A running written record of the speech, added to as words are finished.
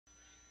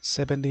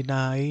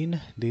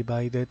79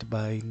 divided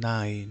by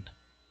 9.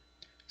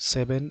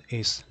 7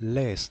 is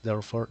less,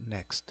 therefore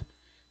next.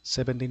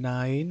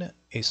 79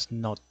 is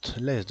not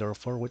less,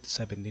 therefore with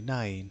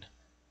 79.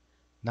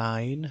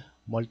 9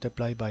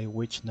 multiplied by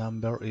which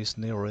number is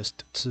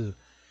nearest to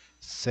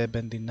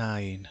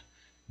 79,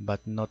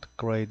 but not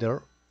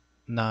greater.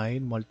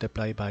 9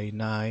 multiplied by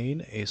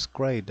 9 is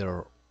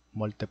greater.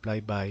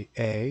 Multiplied by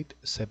 8,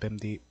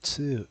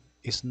 72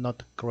 is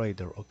not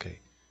greater. Okay.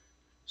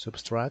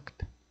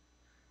 Subtract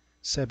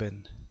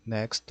 7.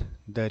 Next,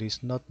 there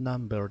is not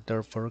number,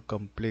 therefore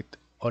complete.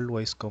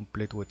 Always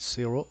complete with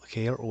 0,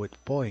 here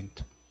with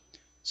point.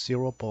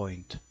 0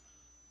 point.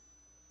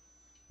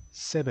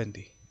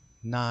 70.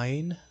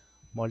 9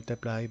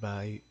 multiplied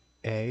by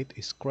 8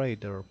 is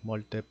greater.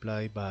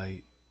 Multiplied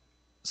by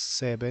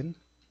 7,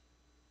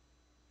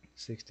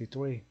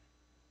 63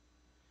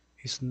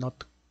 is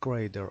not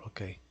greater.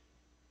 Okay.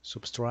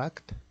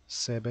 Subtract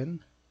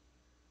 7.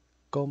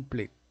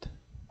 Complete.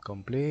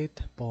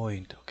 Complete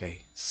point.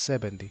 Okay.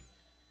 70.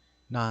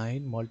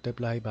 9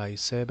 multiplied by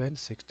 7,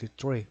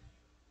 63.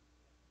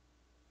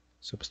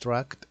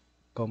 Subtract,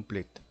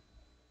 complete.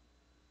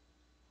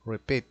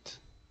 Repeat.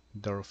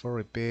 Therefore,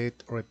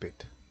 repeat,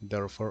 repeat.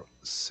 Therefore,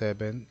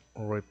 7,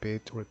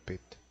 repeat,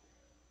 repeat.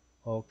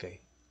 Okay.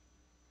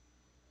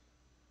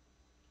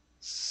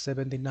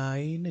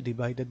 79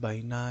 divided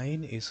by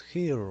 9 is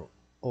here,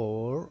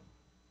 or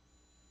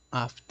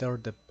after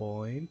the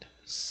point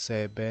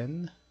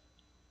 7,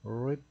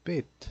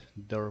 repeat.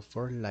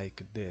 Therefore,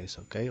 like this,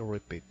 okay?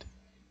 Repeat.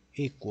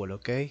 Equal,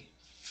 okay?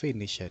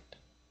 Finish it.